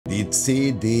Die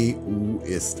CDU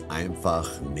ist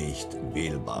einfach nicht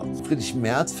wählbar. Friedrich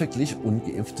Merz verglich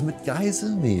Ungeimpfte mit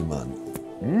Geiselnehmern.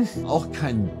 Auch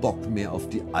keinen Bock mehr auf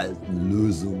die alten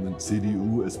Lösungen.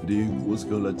 CDU, SPD, große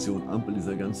Koalition, Ampel,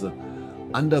 dieser ganze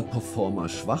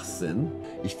Underperformer-Schwachsinn.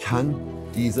 Ich kann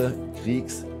diese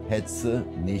Kriegshetze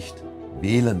nicht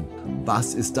wählen.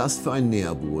 Was ist das für ein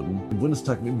Nährboden? Im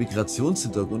Bundestag mit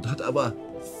Migrationshintergrund hat aber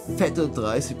fette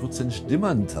 30%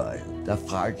 Stimmanteil. Da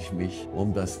frage ich mich,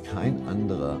 warum das kein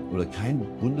anderer oder kein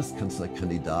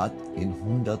Bundeskanzlerkandidat in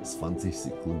 120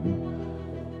 Sekunden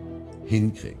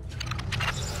hinkriegt.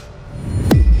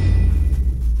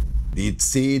 Die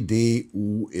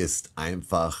CDU ist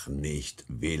einfach nicht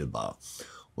wählbar.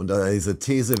 Und diese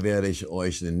These werde ich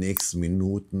euch in den nächsten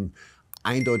Minuten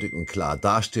eindeutig und klar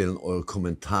darstellen. Eure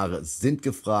Kommentare sind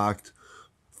gefragt.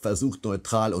 Versucht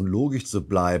neutral und logisch zu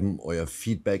bleiben. Euer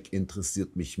Feedback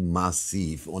interessiert mich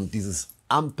massiv. Und dieses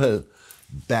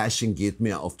Ampel-Bashing geht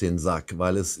mir auf den Sack,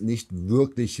 weil es nicht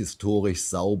wirklich historisch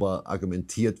sauber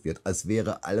argumentiert wird. Als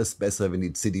wäre alles besser, wenn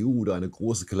die CDU oder eine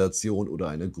große Koalition oder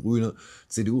eine grüne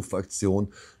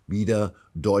CDU-Fraktion wieder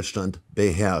Deutschland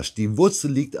beherrscht. Die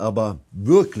Wurzel liegt aber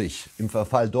wirklich im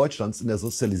Verfall Deutschlands, in der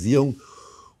Sozialisierung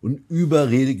und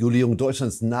Überregulierung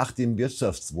Deutschlands nach dem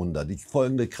Wirtschaftswunder. Die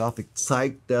folgende Grafik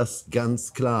zeigt das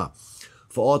ganz klar.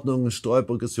 Verordnungen,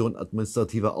 Steuerprogression,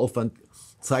 administrativer Aufwand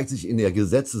zeigt sich in der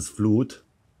Gesetzesflut,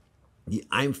 die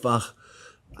einfach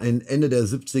Ende der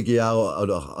 70er Jahre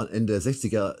oder auch Ende der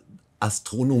 60er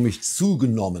astronomisch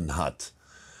zugenommen hat.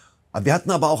 Wir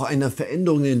hatten aber auch eine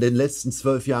Veränderung in den letzten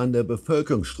 12 Jahren der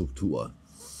Bevölkerungsstruktur.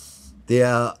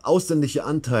 Der ausländische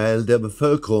Anteil der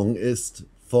Bevölkerung ist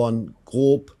von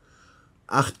grob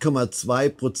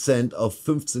 8,2% auf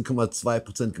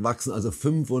 15,2% gewachsen, also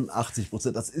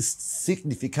 85%. Das ist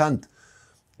signifikant.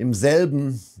 Im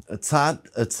selben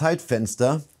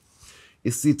Zeitfenster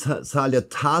ist die Zahl der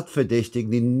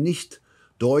Tatverdächtigen, die nicht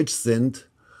deutsch sind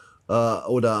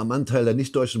oder am Anteil der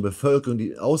nicht-deutschen Bevölkerung,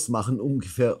 die ausmachen,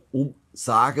 ungefähr um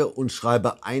sage und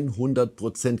schreibe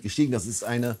 100% gestiegen. Das ist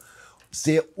eine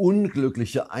sehr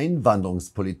unglückliche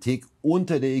Einwanderungspolitik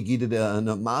unter der Ägide der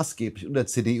maßgeblich unter der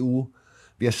CDU.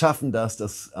 Wir schaffen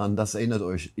das, an das erinnert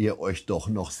ihr euch doch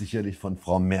noch sicherlich von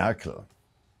Frau Merkel.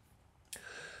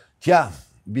 Tja,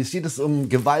 wie steht es um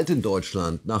Gewalt in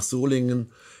Deutschland? Nach Solingen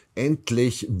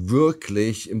endlich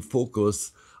wirklich im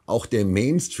Fokus auch der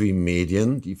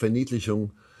Mainstream-Medien. Die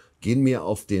Verniedlichung gehen mir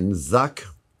auf den Sack.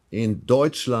 In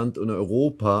Deutschland und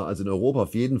Europa, also in Europa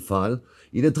auf jeden Fall,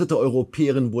 jede dritte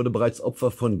Europäerin wurde bereits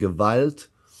Opfer von Gewalt.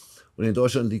 Und in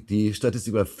Deutschland liegt die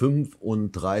Statistik bei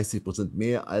 35%,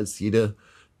 mehr als jede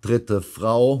dritte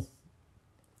Frau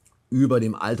über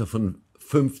dem Alter von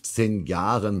 15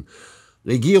 Jahren.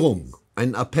 Regierung,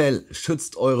 ein Appell,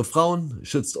 schützt eure Frauen,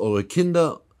 schützt eure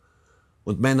Kinder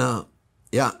und Männer,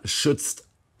 ja, schützt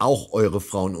auch eure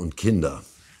Frauen und Kinder.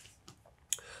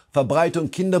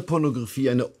 Verbreitung Kinderpornografie,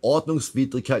 eine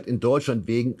Ordnungswidrigkeit in Deutschland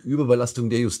wegen Überbelastung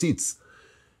der Justiz.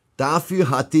 Dafür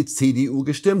hat die CDU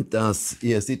gestimmt.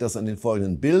 Ihr seht das an den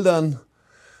folgenden Bildern.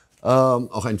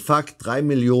 Auch ein Fakt, 3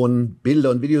 Millionen Bilder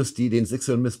und Videos, die den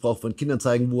sexuellen Missbrauch von Kindern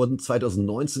zeigen, wurden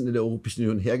 2019 in der Europäischen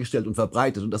Union hergestellt und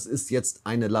verbreitet. Und das ist jetzt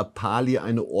eine Lappalie,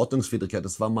 eine Ordnungswidrigkeit.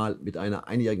 Das war mal mit einer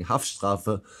einjährigen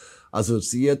Haftstrafe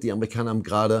assoziiert. Die Amerikaner haben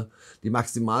gerade die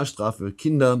Maximalstrafe für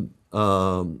Kinder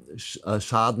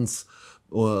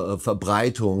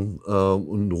Schadensverbreitung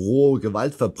und rohe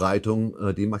Gewaltverbreitung,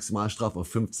 die Maximalstrafe auf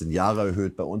 15 Jahre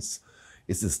erhöht. Bei uns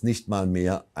ist es nicht mal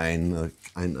mehr ein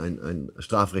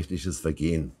strafrechtliches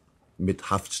Vergehen mit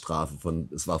Haftstrafe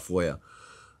es war vorher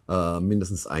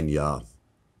mindestens ein Jahr.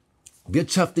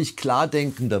 Wirtschaftlich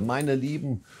Klardenkende, meine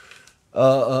lieben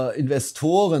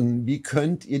Investoren, wie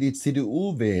könnt ihr die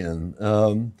CDU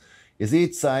wählen? Ihr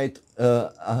seht seit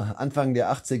Anfang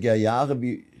der 80er Jahre,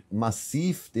 wie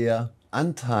massiv der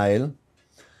Anteil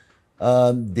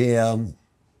des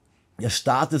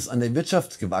Staates an der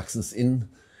Wirtschaft gewachsen ist in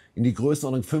die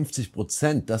Größenordnung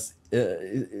 50%. Das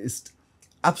ist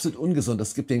absolut ungesund.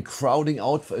 Das gibt den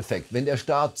Crowding-out-Effekt. Wenn der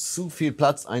Staat zu viel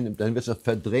Platz einnimmt in der Wirtschaft,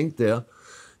 verdrängt er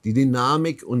die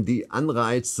Dynamik und die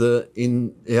Anreize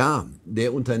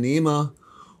der Unternehmer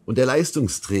und der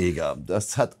Leistungsträger.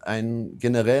 Das hat einen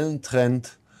generellen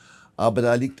Trend, aber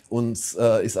da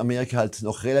ist Amerika halt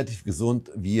noch relativ gesund,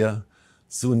 wir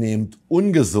zunehmend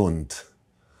ungesund.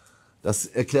 Das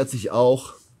erklärt sich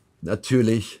auch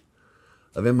natürlich,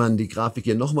 wenn man die Grafik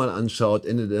hier nochmal anschaut,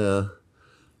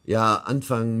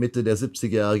 Anfang, Mitte der 70er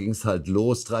Jahre ging es halt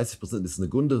los. 30% ist eine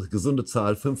gesunde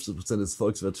Zahl, 50% ist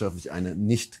volkswirtschaftlich eine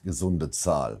nicht gesunde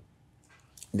Zahl.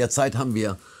 In der Zeit haben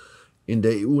wir in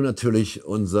der EU natürlich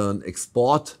unseren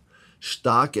Export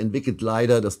stark entwickelt.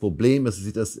 Leider das Problem ist,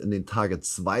 sieht das in den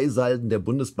Tage-2-Salden der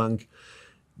Bundesbank.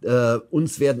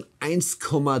 Uns werden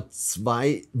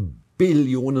 1,2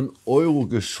 Billionen Euro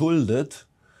geschuldet.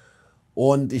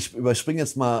 Und ich überspringe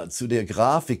jetzt mal zu der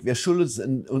Grafik. Wer schuldet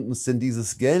uns denn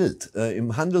dieses Geld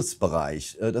im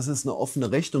Handelsbereich? Das ist eine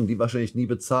offene Rechnung, die wahrscheinlich nie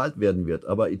bezahlt werden wird.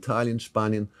 Aber Italien,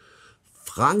 Spanien,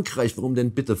 Frankreich, warum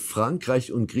denn bitte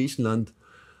Frankreich und Griechenland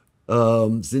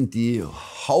sind die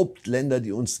Hauptländer,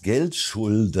 die uns Geld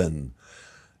schulden?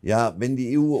 Ja, wenn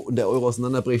die EU und der Euro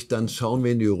auseinanderbricht, dann schauen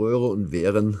wir in die Röhre und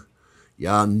wären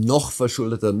ja noch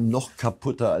verschuldeter, noch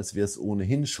kaputter, als wir es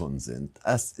ohnehin schon sind.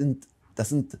 Das sind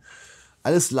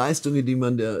alles Leistungen, die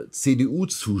man der CDU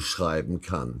zuschreiben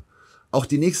kann. Auch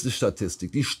die nächste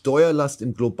Statistik, die Steuerlast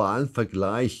im globalen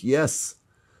Vergleich, yes,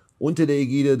 unter der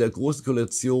Ägide der Großen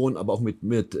Koalition, aber auch mit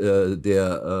dem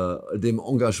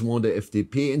Engagement der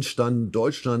FDP entstanden.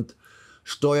 Deutschland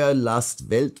Steuerlast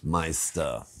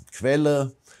Weltmeister.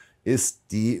 Quelle ist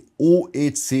die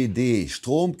OECD,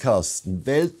 Stromkosten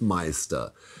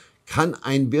Weltmeister. Kann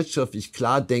ein wirtschaftlich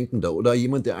klar Denkender oder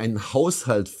jemand, der einen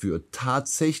Haushalt führt,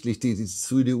 tatsächlich die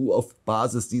CDU auf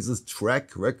Basis dieses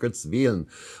Track Records wählen?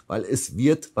 Weil es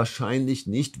wird wahrscheinlich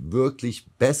nicht wirklich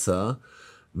besser,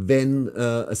 wenn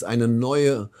es eine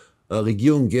neue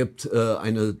Regierung gibt,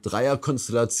 eine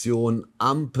Dreierkonstellation,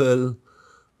 Ampel,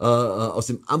 aus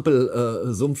dem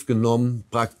Ampelsumpf genommen,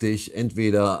 praktisch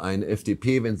entweder eine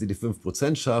FDP, wenn sie die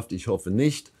 5% schafft, ich hoffe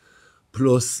nicht,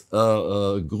 plus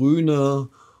Grüne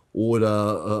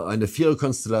oder eine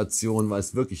Viererkonstellation, weil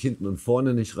es wirklich hinten und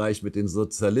vorne nicht reicht, mit den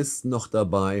Sozialisten noch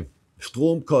dabei.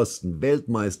 Stromkosten,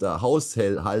 Weltmeister,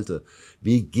 Haushalte,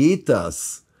 wie geht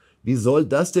das? Wie soll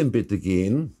das denn bitte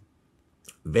gehen,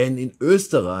 wenn in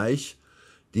Österreich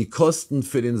die Kosten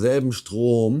für denselben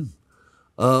Strom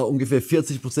ungefähr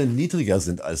 40% niedriger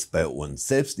sind als bei uns,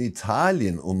 selbst in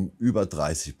Italien um über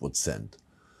 30%.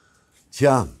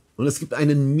 Tja, und es gibt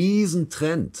einen miesen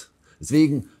Trend.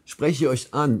 Deswegen spreche ich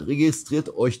euch an,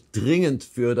 registriert euch dringend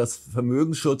für das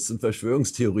Vermögensschutz- und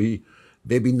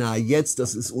Verschwörungstheorie-Webinar jetzt.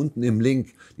 Das ist unten im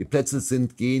Link. Die Plätze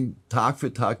gehen Tag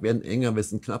für Tag, werden enger. Wir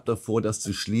sind knapp davor, das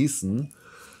zu schließen.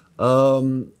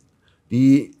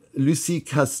 Die Lucie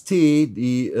Castet,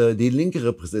 die die Linke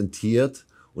repräsentiert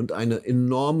und einen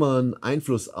enormen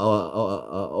Einfluss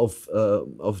auf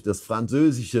das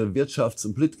französische Wirtschafts-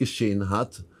 und Politgeschehen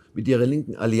hat, mit ihrer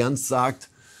linken Allianz sagt,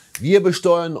 wir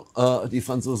besteuern die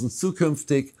Franzosen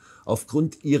zukünftig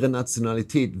aufgrund ihrer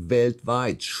Nationalität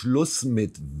weltweit. Schluss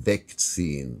mit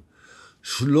wegziehen.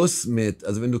 Schluss mit,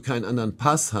 also wenn du keinen anderen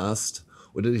Pass hast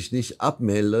oder dich nicht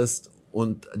abmeldest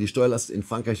und die Steuerlast in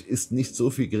Frankreich ist nicht so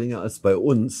viel geringer als bei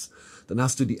uns, dann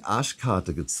hast du die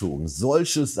Arschkarte gezogen.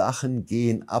 Solche Sachen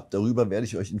gehen ab. Darüber werde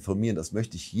ich euch informieren. Das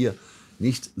möchte ich hier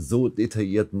nicht so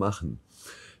detailliert machen.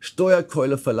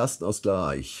 Steuerkeule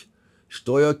Verlastenausgleich.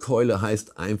 Steuerkeule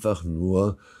heißt einfach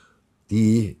nur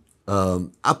die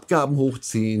Abgaben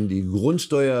hochziehen, die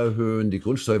Grundsteuer erhöhen, die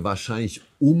Grundsteuer wahrscheinlich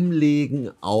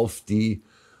umlegen auf die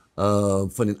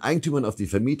von den Eigentümern auf die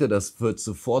Vermieter. Das führt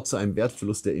sofort zu einem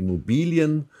Wertverlust der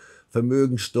Immobilien.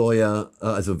 Vermögensteuer,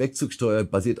 also Wegzugsteuer,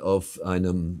 basiert auf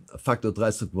einem Faktor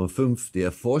 13,5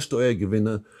 der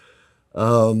Vorsteuergewinne.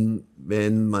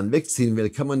 Wenn man wegziehen will,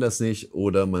 kann man das nicht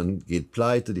oder man geht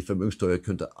pleite. Die Vermögensteuer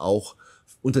könnte auch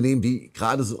Unternehmen, die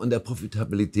gerade so an der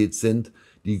Profitabilität sind,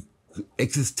 die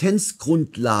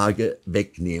Existenzgrundlage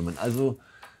wegnehmen. Also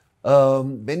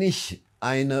wenn ich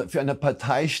für eine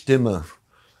Partei stimme,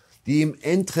 die im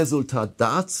Endresultat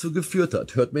dazu geführt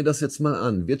hat, hört mir das jetzt mal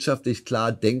an, wirtschaftlich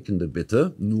klar Denkende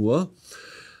bitte, nur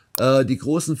die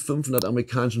großen 500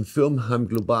 amerikanischen Firmen haben einen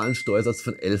globalen Steuersatz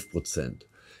von 11%.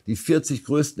 Die 40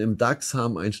 größten im DAX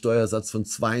haben einen Steuersatz von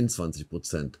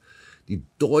 22%. Die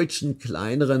deutschen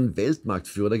kleineren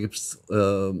Weltmarktführer, da gibt es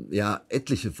ja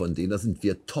etliche von denen, da sind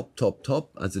wir top.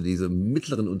 Also diese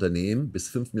mittleren Unternehmen bis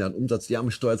 5 Milliarden Umsatz, die haben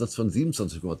einen Steuersatz von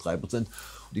 27,3%. Und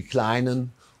die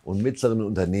kleinen und mittleren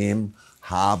Unternehmen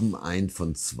haben einen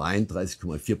von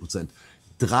 32,4%.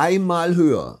 Dreimal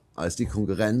höher als die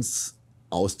Konkurrenz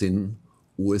aus den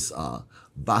USA.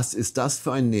 Was ist das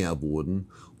für ein Nährboden,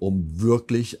 um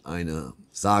wirklich eine,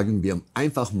 sagen wir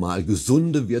einfach mal,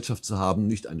 gesunde Wirtschaft zu haben,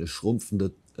 nicht eine schrumpfende,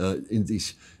 in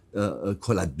sich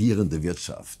kollabierende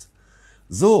Wirtschaft.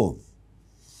 So,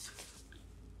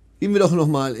 gehen wir doch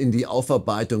nochmal in die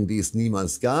Aufarbeitung, die es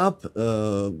niemals gab,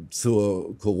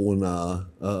 zur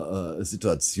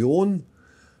Corona-Situation.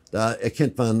 Da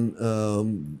erkennt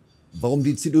man, warum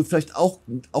die CDU vielleicht auch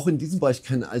in diesem Bereich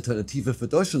keine Alternative für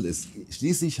Deutschland ist.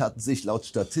 Schließlich hatten sich laut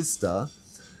Statista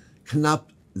knapp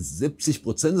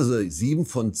 70%, also 7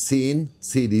 von 10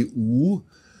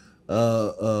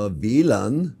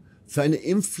 CDU-Wählern für eine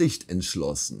Impfpflicht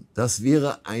entschlossen. Das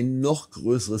wäre ein noch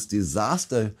größeres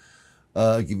Desaster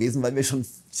gewesen, weil wir schon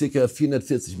ca.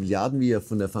 440 Milliarden, wie ihr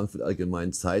von der Frankfurter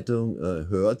Allgemeinen Zeitung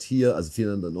hört hier, also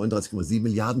 439,7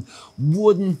 Milliarden,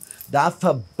 wurden da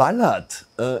verballert.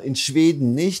 In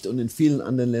Schweden nicht und in vielen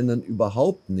anderen Ländern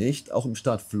überhaupt nicht, auch im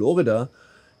Staat Florida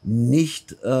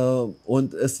nicht.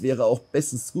 Und es wäre auch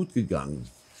bestens gut gegangen.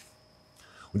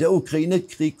 Und der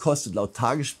Ukraine-Krieg kostet laut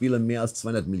Tagesspiegel mehr als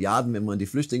 200 Milliarden. Wenn man die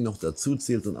Flüchtlinge noch dazu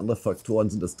zählt und andere Faktoren,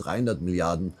 sind das 300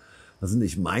 Milliarden. Das sind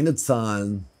nicht meine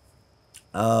Zahlen.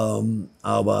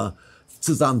 Aber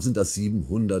zusammen sind das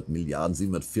 700 Milliarden,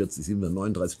 740,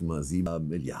 739,7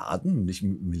 Milliarden, nicht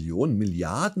Millionen,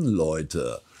 Milliarden,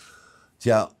 Leute.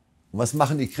 Tja, was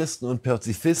machen die Christen und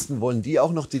Pazifisten? Wollen die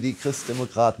auch noch die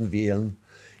Christdemokraten wählen?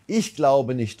 Ich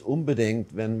glaube nicht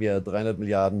unbedingt, wenn wir 300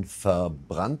 Milliarden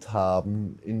verbrannt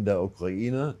haben in der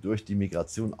Ukraine, durch die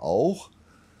Migration auch.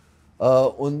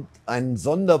 Und einen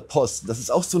Sonderposten, das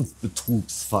ist auch so ein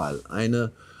Betrugsfall,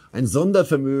 ein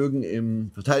Sondervermögen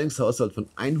im Verteidigungshaushalt von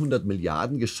 100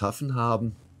 Milliarden geschaffen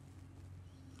haben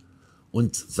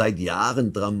und seit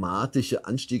Jahren dramatische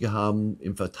Anstiege haben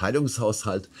im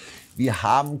Verteidigungshaushalt. Wir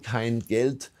haben kein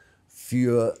Geld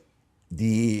für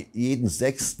die jeden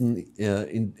Sechsten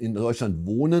in Deutschland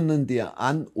Wohnenden, der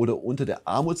an oder unter der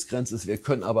Armutsgrenze ist. Wir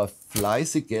können aber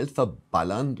fleißig Geld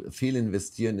verballern,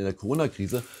 fehlinvestieren in der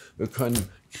Corona-Krise. Wir können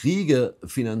Kriege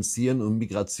finanzieren und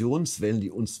Migrationswellen,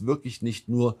 die uns wirklich nicht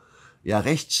nur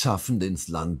Rechtschaffende ins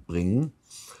Land bringen.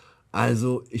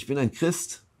 Also ich bin ein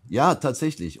Christ, ja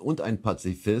tatsächlich, und ein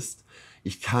Pazifist.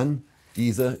 Ich kann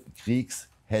diese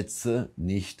Kriegshetze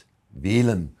nicht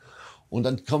wählen. Und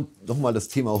dann kommt nochmal das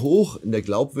Thema hoch in der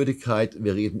Glaubwürdigkeit.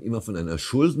 Wir reden immer von einer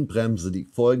Schuldenbremse. Die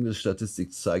folgende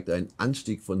Statistik zeigt einen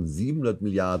Anstieg von 700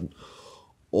 Milliarden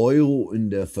Euro in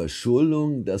der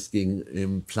Verschuldung. Das ging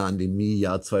im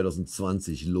Pandemiejahr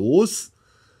 2020 los.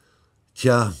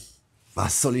 Tja,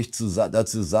 was soll ich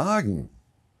dazu sagen?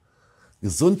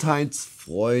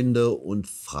 Gesundheitsfreunde und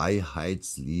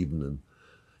Freiheitsliebende,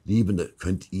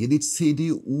 könnt ihr die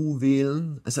CDU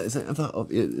wählen? Also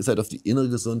ihr seid auf die innere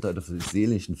Gesundheit, auf den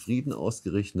seelischen Frieden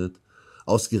ausgerichtet.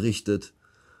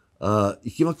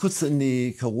 Ich gehe mal kurz in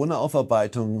die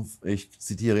Corona-Aufarbeitung. Ich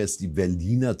zitiere jetzt die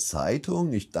Berliner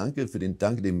Zeitung. Ich danke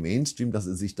dem Mainstream, dass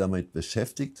er sich damit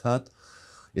beschäftigt hat.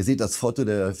 Ihr seht das Foto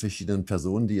der verschiedenen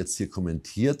Personen, die jetzt hier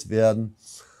kommentiert werden.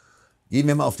 Gehen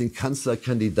wir mal auf den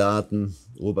Kanzlerkandidaten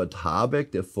Robert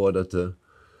Habeck, der forderte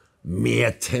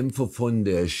mehr Tempo von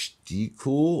der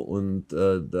STIKO und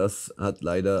das ist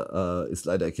leider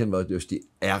erkennbar durch die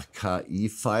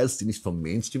RKI-Files, die nicht vom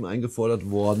Mainstream eingefordert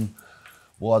worden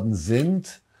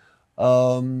sind.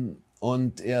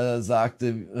 Und er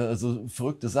sagte so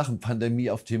verrückte Sachen, Pandemie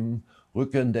auf dem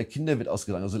Rücken der Kinder wird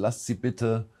ausgetragen. Also lasst sie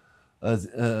bitte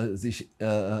sich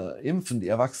impfen. Die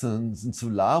Erwachsenen sind zu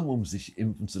lahm, um sich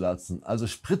impfen zu lassen. Also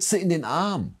Spritze in den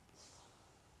Arm.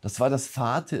 Das war das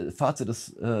Fazit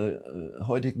des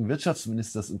heutigen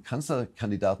Wirtschaftsministers und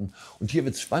Kanzlerkandidaten. Und hier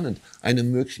wird es spannend.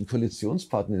 Einem möglichen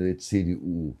Koalitionspartner der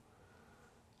CDU.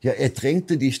 Ja, er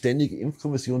drängte die Ständige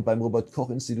Impfkommission beim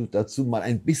Robert-Koch-Institut dazu, mal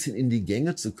ein bisschen in die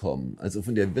Gänge zu kommen. Also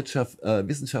von der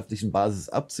wissenschaftlichen Basis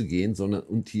abzugehen,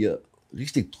 und hier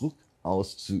richtig Druck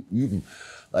auszuüben.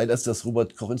 Leider ist das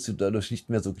Robert-Koch-Institut dadurch nicht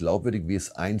mehr so glaubwürdig, wie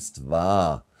es einst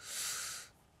war.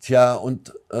 Tja,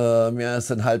 und mehr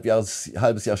als ein halbes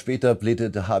Jahr später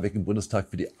plädete Habeck im Bundestag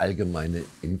für die allgemeine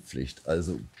Impfpflicht.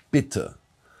 Also bitte.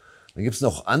 Dann gibt es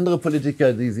noch andere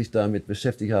Politiker, die sich damit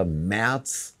beschäftigt haben.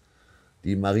 Merz,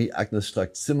 die Marie-Agnes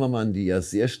Strack-Zimmermann, die ja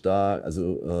sehr stark,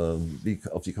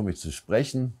 auf die komme ich zu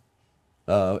sprechen.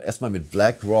 Erstmal mit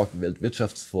BlackRock,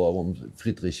 Weltwirtschaftsforum,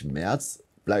 Friedrich Merz.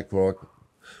 BlackRock,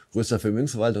 größter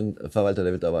Vermögensverwalter,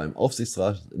 der wird aber im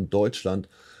Aufsichtsrat in Deutschland.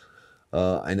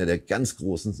 Einer der ganz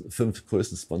großen 5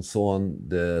 größten Sponsoren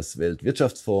des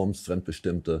Weltwirtschaftsforums,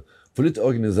 fremdbestimmte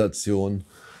Politorganisation.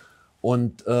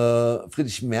 Und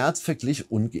Friedrich Merz verglich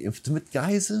Ungeimpfte mit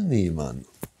Geiselnehmern.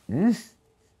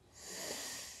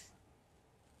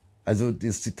 Also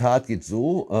das Zitat geht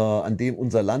so, an dem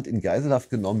unser Land in Geiselhaft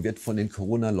genommen wird von den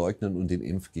Corona-Leugnern und den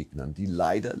Impfgegnern, die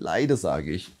leider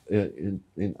sage ich,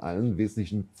 in allen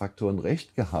wesentlichen Faktoren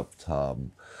recht gehabt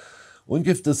haben.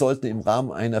 Ungeimpfte sollten im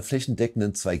Rahmen einer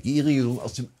flächendeckenden 2G-Regelung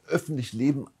aus dem öffentlichen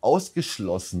Leben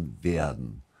ausgeschlossen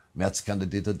werden. Merz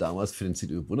kandidierte damals für den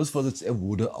CDU-Bundesvorsitz, er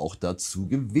wurde auch dazu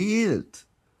gewählt.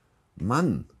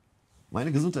 Mann,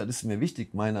 meine Gesundheit ist mir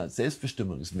wichtig, meine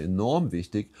Selbstbestimmung ist mir enorm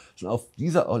wichtig. Schon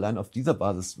allein auf dieser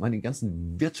Basis, meinen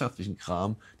ganzen wirtschaftlichen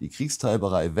Kram, die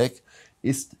Kriegstreiberei weg,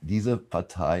 ist diese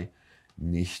Partei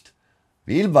nicht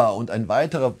wählbar. Und ein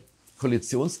weiterer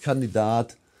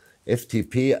Koalitionskandidat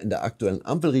FDP in der aktuellen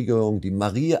Ampelregierung, die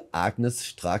Marie-Agnes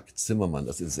Strack-Zimmermann,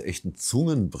 das ist echt ein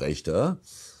Zungenbrecher,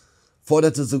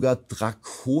 forderte sogar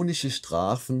drakonische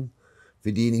Strafen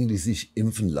für diejenigen, die sich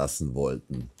impfen lassen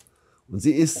wollten. Und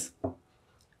sie ist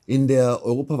in der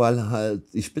Europawahl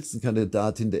halt die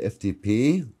Spitzenkandidatin der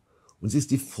FDP und sie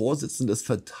ist die Vorsitzende des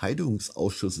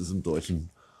Verteidigungsausschusses im Deutschen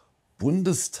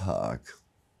Bundestag.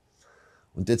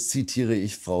 Und jetzt zitiere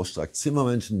ich Frau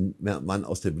Strack-Zimmermann, Mann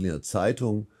aus der Berliner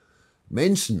Zeitung: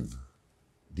 Menschen,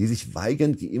 die sich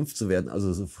weigern, geimpft zu werden,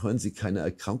 also sofern sie keine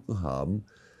Erkrankung haben,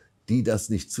 die das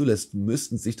nicht zulässt,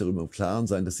 müssten sich darüber im Klaren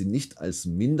sein, dass sie nicht als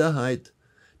Minderheit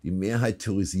die Mehrheit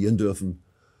terrorisieren dürfen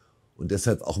und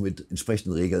deshalb auch mit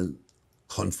entsprechenden Regeln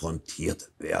konfrontiert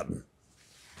werden.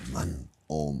 Mann,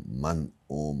 oh Mann,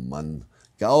 oh Mann.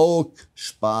 Gauck,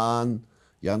 Spahn,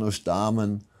 Janusz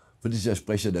Dahmen, politischer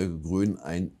Sprecher der Grünen,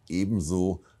 ein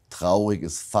ebenso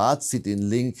trauriges Fazit. Den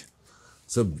Link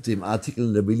zu dem Artikel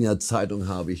in der Berliner Zeitung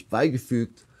habe ich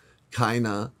beigefügt.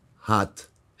 Keiner hat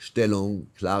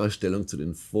klare Stellung zu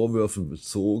den Vorwürfen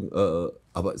bezogen.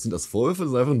 Aber sind das Vorwürfe?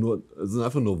 Sind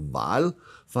einfach nur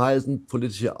Wahlverhalten,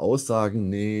 politische Aussagen?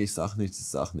 Nee, ich sag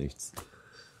nichts.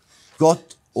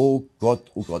 Gott, oh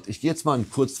Gott, oh Gott. Ich gehe jetzt mal ein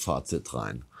Kurzfazit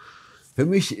rein. Für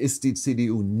mich ist die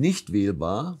CDU nicht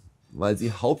wählbar, weil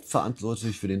sie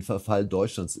hauptverantwortlich für den Verfall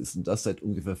Deutschlands ist und das seit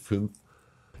ungefähr 5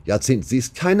 Jahrzehnten. Sie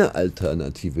ist keine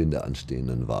Alternative in der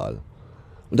anstehenden Wahl.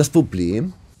 Und das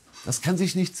Problem, das kann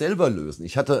sich nicht selber lösen.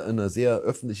 Ich hatte eine sehr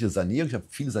öffentliche Sanierung, ich habe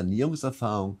viel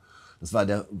Sanierungserfahrung. Das war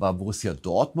Borussia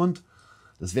Dortmund.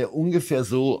 Das wäre ungefähr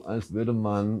so, als würde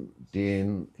man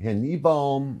den Herrn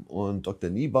Niebaum und Dr.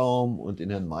 Niebaum und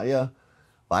den Herrn Mayer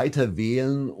weiter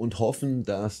wählen und hoffen,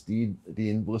 dass die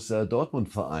den Borussia Dortmund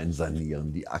Verein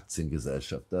sanieren, die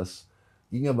Aktiengesellschaft. Das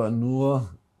ging aber nur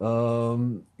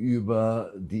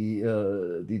über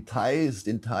den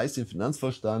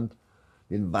Finanzvorstand,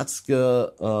 den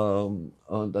Watzke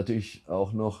und natürlich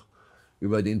auch noch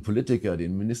über den Politiker,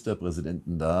 den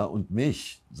Ministerpräsidenten da und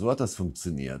mich. So hat das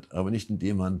funktioniert, aber nicht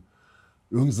indem man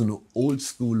irgendeine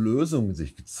Oldschool-Lösung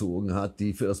sich gezogen hat,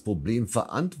 die für das Problem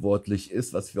verantwortlich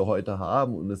ist, was wir heute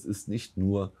haben. Und es ist nicht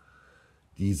nur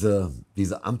diese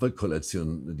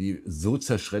Ampelkoalition, die so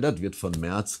zerschreddert wird von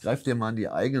Merz. Greift dir mal an die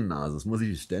eigene Nase. Das muss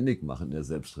ich ständig machen in der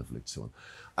Selbstreflexion.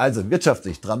 Also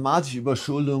wirtschaftlich, dramatische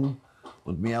Überschuldung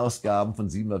und Mehrausgaben von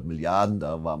 700 Milliarden.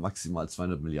 Da war maximal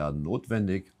 200 Milliarden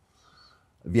notwendig.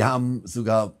 Wir haben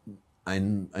sogar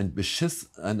ein Beschiss,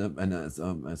 sagen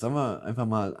wir einfach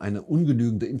mal, eine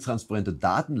ungenügende, intransparente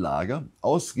Datenlage.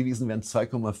 Ausgewiesen werden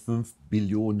 2,5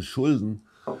 Billionen Schulden.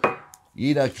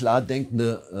 Jeder klar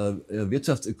denkende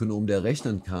Wirtschaftsökonom, der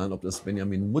rechnen kann, ob das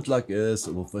Benjamin Mutlak ist,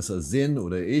 oder Professor Sinn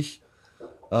oder ich,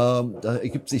 da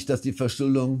ergibt sich, dass die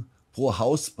Verschuldung pro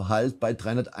Haushalt bei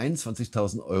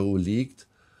 321.000 € liegt.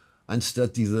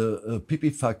 Anstatt diese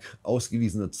pipifack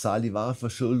ausgewiesene Zahl, die wahre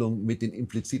Verschuldung mit den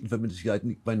impliziten Verbindlichkeiten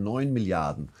liegt bei 9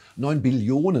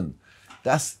 Billionen.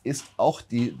 Das ist auch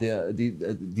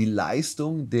die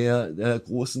Leistung der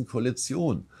Großen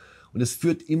Koalition. Und es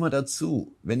führt immer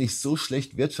dazu, wenn ich so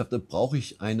schlecht wirtschafte, brauche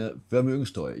ich eine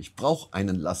Vermögensteuer. Ich brauche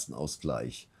einen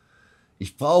Lastenausgleich.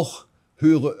 Ich brauche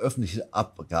höhere öffentliche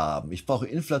Abgaben. Ich brauche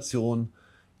Inflation.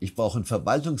 Ich brauche einen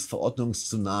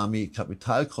Verwaltungsverordnungstsunami,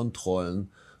 Kapitalkontrollen,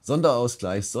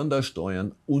 Sonderausgleich,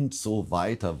 Sondersteuern und so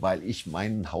weiter, weil ich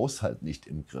meinen Haushalt nicht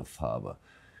im Griff habe.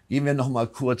 Gehen wir noch mal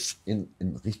kurz in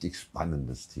ein richtig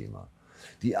spannendes Thema.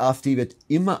 Die AfD wird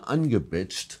immer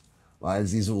angebetscht, weil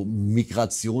sie so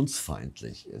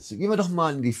migrationsfeindlich ist. Gehen wir doch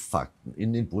mal in die Fakten,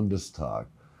 in den Bundestag.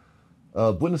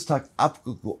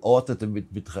 Bundestag-Abgeordnete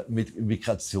mit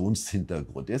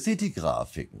Migrationshintergrund. Ihr seht die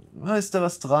Grafiken. Ist da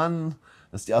was dran,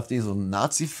 dass die AfD so ein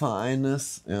Nazi-Verein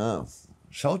ist? Ja.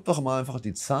 Schaut doch mal einfach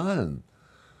die Zahlen.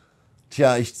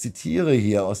 Tja, ich zitiere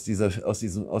hier aus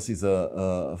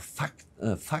dieser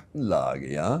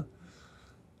Faktenlage, ja.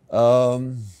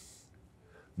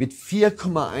 Mit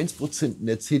 4,1% in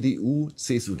der CDU,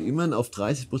 CSU, die immerhin auf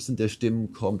 30% der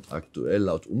Stimmen kommt, aktuell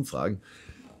laut Umfragen,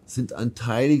 sind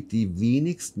anteilig die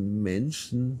wenigsten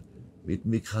Menschen mit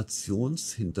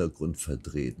Migrationshintergrund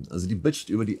vertreten. Also die bitcht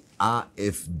über die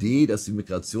AfD, dass sie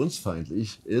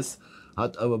migrationsfeindlich ist,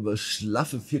 hat aber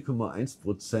schlaffe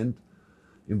 4,1%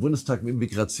 im Bundestag mit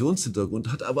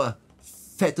Migrationshintergrund, hat aber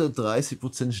fette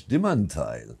 30%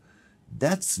 Stimmanteil.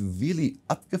 That's really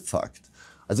abgefuckt.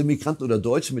 Also Migranten oder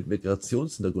Deutsche mit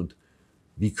Migrationshintergrund,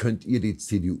 wie könnt ihr die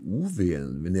CDU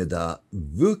wählen, wenn ihr da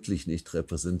wirklich nicht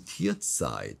repräsentiert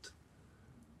seid?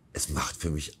 Es macht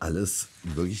für mich alles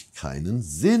wirklich keinen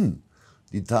Sinn.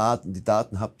 Die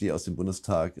Daten habt ihr aus dem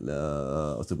Bundestag,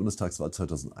 aus der Bundestagswahl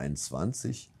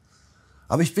 2021.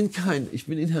 Aber ich bin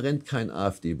inhärent kein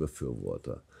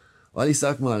AfD-Befürworter. Weil ich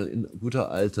sag mal, in guter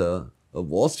alter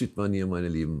Wall Street-Manier, meine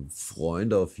lieben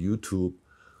Freunde auf YouTube,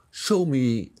 show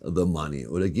me the money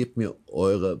oder gebt mir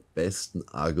eure besten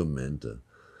Argumente.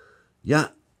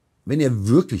 Ja, wenn ihr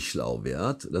wirklich schlau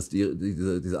wärt,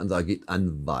 diese Ansage geht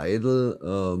an Weidel,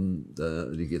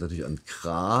 die geht natürlich an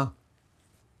Krah,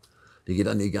 die geht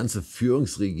an die ganze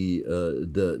Führungsregie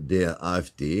der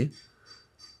AfD.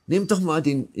 Nehmt doch mal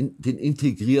den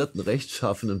integrierten,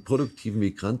 rechtschaffenen, produktiven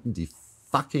Migranten die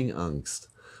fucking Angst.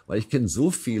 Weil ich kenne so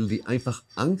viele, die einfach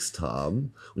Angst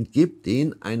haben und gebt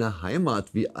denen eine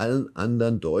Heimat wie allen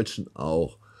anderen Deutschen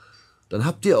auch. Dann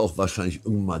habt ihr auch wahrscheinlich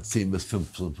irgendwann mal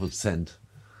 10-15%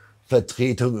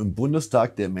 Vertretung im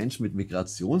Bundestag der Menschen mit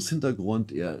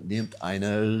Migrationshintergrund. Ihr nehmt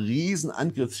eine riesen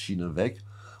Angriffsschiene weg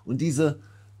und diese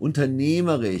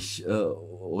unternehmerisch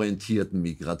orientierten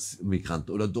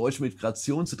Migranten oder deutsche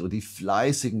Migrationshintergrund, die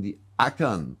Fleißigen, die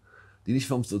ackern, die nicht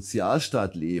vom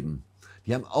Sozialstaat leben,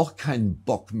 die haben auch keinen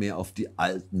Bock mehr auf die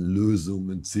alten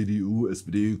Lösungen, CDU,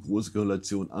 SPD, große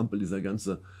Koalition, Ampel, dieser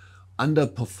ganze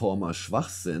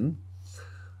Underperformer-Schwachsinn.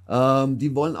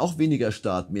 Die wollen auch weniger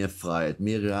Staat, mehr Freiheit,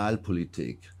 mehr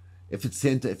Realpolitik,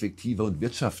 effizienter, effektiver und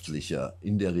wirtschaftlicher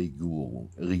in der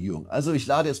Regierung. Also ich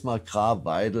lade jetzt mal Krah,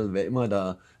 Weidel, wer immer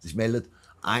da sich meldet,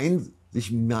 ein,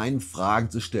 sich meinen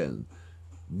Fragen zu stellen.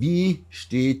 Wie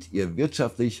steht ihr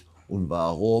wirtschaftlich und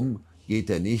warum geht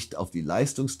er nicht auf die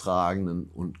leistungstragenden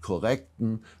und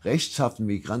korrekten, rechtschaffenen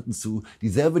Migranten zu, die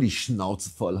selber die Schnauze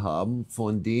voll haben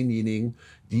von denjenigen,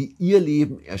 die ihr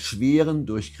Leben erschweren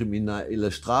durch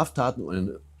kriminelle Straftaten und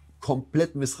eine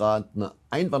komplett missratene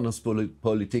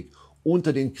Einwanderungspolitik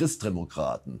unter den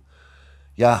Christdemokraten.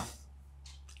 Ja,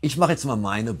 ich mache jetzt mal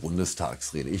meine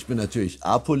Bundestagsrede. Ich bin natürlich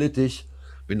apolitisch,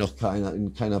 bin noch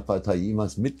in keiner Partei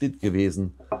jemals Mitglied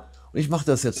gewesen. Und ich mache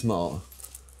das jetzt mal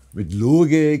mit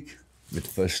Logik, mit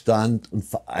Verstand und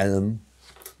vor allem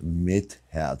mit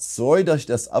Herz. Sorry, dass ich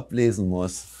das ablesen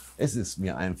muss. Es ist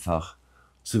mir einfach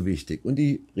zu wichtig. Und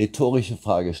die rhetorische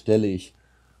Frage stelle ich,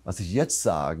 was ich jetzt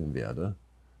sagen werde,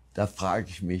 da frage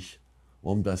ich mich,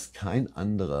 warum das kein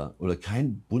anderer oder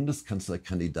kein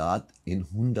Bundeskanzlerkandidat in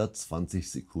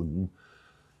 120 Sekunden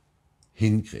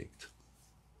hinkriegt.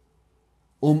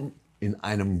 Um in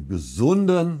einem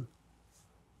gesunden,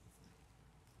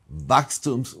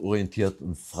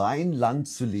 wachstumsorientierten, freien Land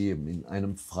zu leben, in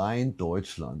einem freien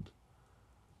Deutschland,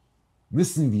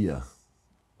 müssen wir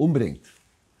unbedingt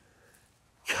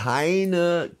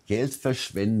keine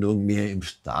Geldverschwendung mehr im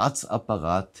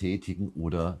Staatsapparat tätigen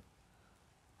oder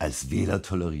als Wähler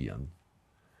tolerieren.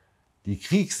 Die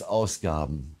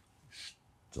Kriegsausgaben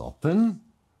stoppen,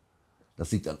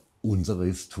 das liegt an unserer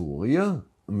Historie,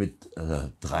 mit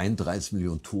 33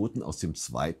 Millionen Toten aus dem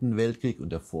Zweiten Weltkrieg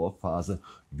und der Vorphase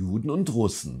Juden und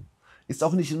Russen. Ist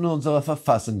auch nicht in unserer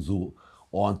Verfassung so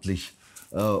ordentlich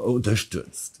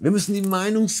unterstützt. Wir müssen die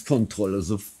Meinungskontrolle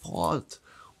sofort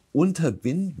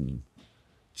unterbinden.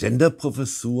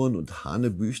 Genderprofessuren und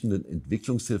hanebüchenden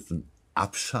Entwicklungshilfen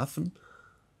abschaffen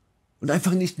und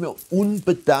einfach nicht mehr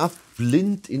unbedarft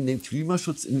blind in den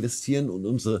Klimaschutz investieren und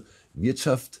unsere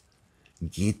Wirtschaft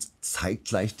geht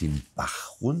zeitgleich den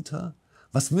Bach runter?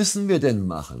 Was müssen wir denn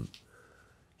machen?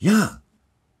 Ja,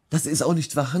 das ist auch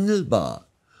nicht verhandelbar.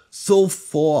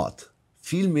 Sofort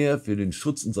viel mehr für den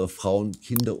Schutz unserer Frauen,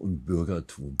 Kinder und Bürger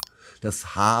tun.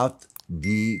 Das hat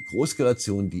die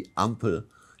Großkoalition, die Ampel,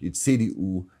 die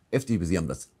CDU, FDP, sie haben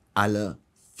das alle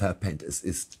verpennt. Es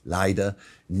ist leider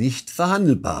nicht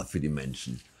verhandelbar für die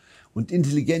Menschen. Und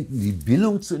intelligent in die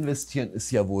Bildung zu investieren,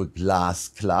 ist ja wohl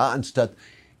glasklar, anstatt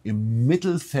im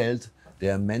Mittelfeld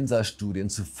der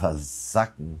Mensa-Studien zu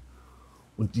versacken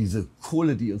und diese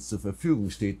Kohle, die uns zur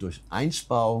Verfügung steht, durch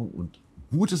Einsparung und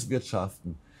gutes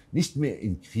Wirtschaften nicht mehr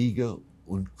in Kriege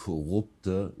und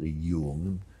korrupte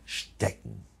Regierungen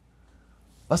stecken.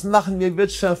 Was machen wir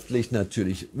wirtschaftlich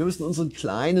natürlich? Wir müssen unseren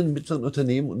kleinen, mittleren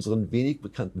Unternehmen, unseren wenig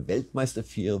bekannten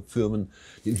Weltmeisterfirmen,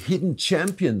 den Hidden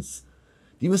Champions,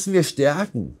 die müssen wir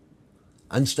stärken,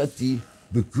 anstatt die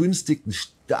begünstigten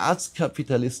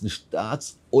Staatskapitalisten,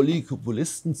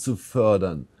 Staatsoligopolisten zu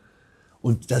fördern.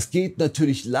 Und das geht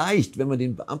natürlich leicht, wenn man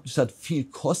den Beamtenstaat viel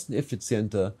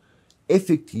kosteneffizienter,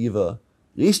 effektiver,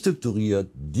 restrukturiert,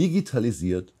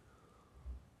 digitalisiert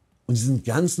und diesen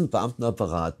ganzen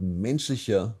Beamtenapparat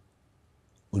menschlicher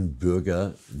und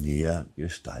bürgernäher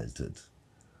gestaltet.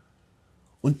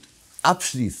 Und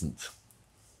abschließend,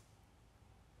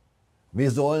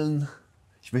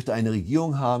 ich möchte eine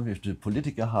Regierung haben, ich möchte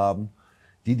Politiker haben,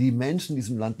 die die Menschen in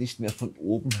diesem Land nicht mehr von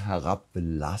oben herab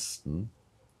belasten,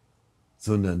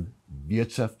 sondern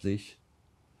wirtschaftlich,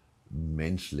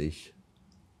 menschlich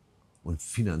und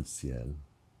finanziell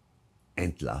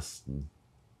entlasten.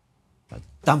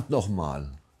 Verdammt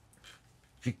nochmal,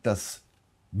 kriegt das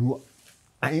nur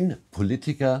ein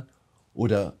Politiker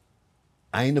oder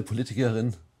eine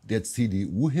Politikerin der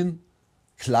CDU hin,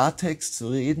 Klartext zu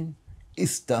reden?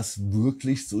 Ist das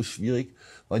wirklich so schwierig?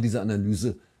 War diese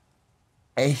Analyse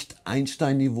echt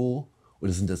Einstein-Niveau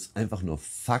oder sind das einfach nur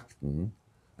Fakten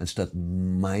anstatt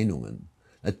Meinungen?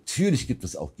 Natürlich gibt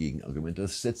es auch Gegenargumente,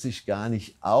 das setze ich gar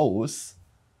nicht aus.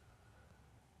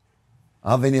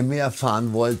 Aber wenn ihr mehr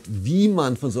erfahren wollt, wie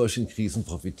man von solchen Krisen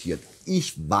profitiert,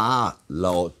 ich war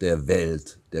laut der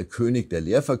Welt der König der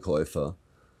Leerverkäufer,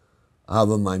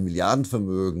 habe mein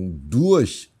Milliardenvermögen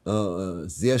durch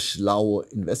sehr schlaue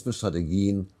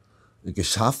Investmentstrategien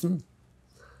geschaffen.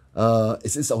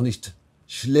 Es ist auch nicht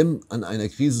schlimm, an einer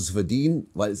Krise zu verdienen,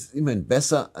 weil es ist immerhin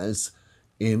besser, als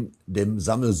in dem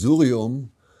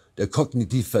Sammelsurium der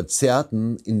kognitiv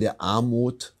Verzerrten in der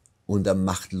Armut und der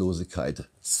Machtlosigkeit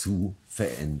zu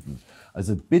verenden.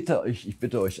 Also ich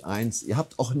bitte euch eins, ihr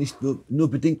habt auch nicht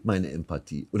nur bedingt meine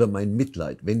Empathie oder mein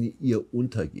Mitleid, wenn ihr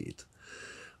untergeht,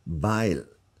 weil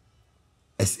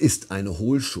es ist eine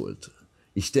Hohlschuld.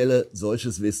 Ich stelle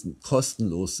solches Wissen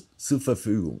kostenlos zur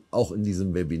Verfügung, auch in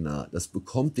diesem Webinar. Das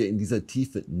bekommt ihr in dieser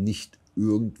Tiefe nicht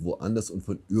irgendwo anders und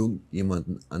von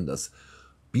irgendjemandem anders.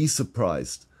 Be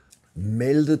surprised.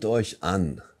 Meldet euch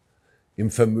an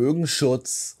im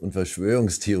Vermögensschutz- und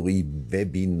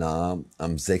Verschwörungstheorie-Webinar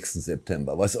am 6.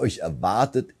 September. Was euch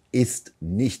erwartet, ist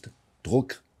nicht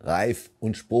druckreif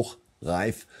und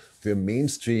spruchreif für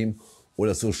Mainstream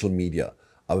oder Social Media.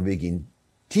 Aber wir gehen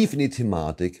tief in die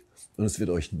Thematik und es wird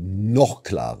euch noch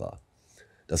klarer,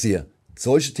 dass ihr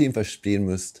solche Themen verstehen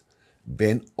müsst,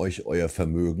 wenn euch euer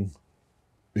Vermögen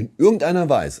in irgendeiner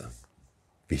Weise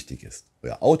wichtig ist.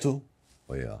 Euer Auto,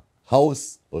 euer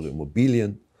Haus, eure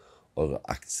Immobilien, eure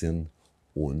Aktien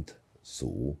und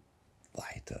so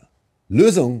weiter.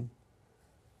 Lösung.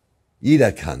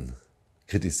 Jeder kann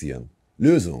kritisieren.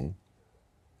 Lösung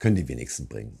können die wenigsten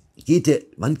bringen.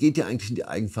 Wann geht ihr eigentlich in die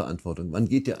Eigenverantwortung? Wann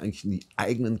geht ihr eigentlich in die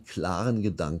eigenen klaren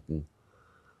Gedanken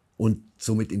und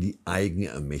somit in die eigene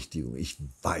Ermächtigung? Ich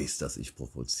weiß, dass ich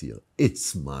provoziere.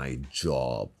 It's my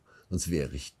job. Sonst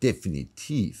wäre ich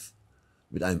definitiv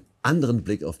mit einem anderen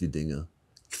Blick auf die Dinge,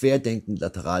 querdenkend,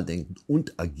 lateral denkend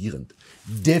und agierend,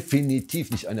 definitiv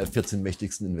nicht einer der 14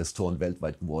 mächtigsten Investoren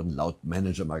weltweit geworden, laut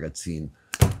Manager Magazin.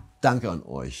 Danke an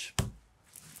euch.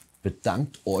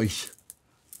 Bedankt euch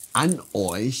an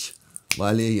euch,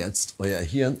 weil ihr jetzt euer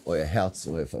Hirn, euer Herz,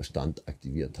 euer Verstand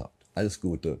aktiviert habt. Alles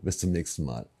Gute, bis zum nächsten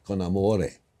Mal. Con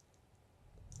amore,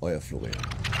 euer Florian.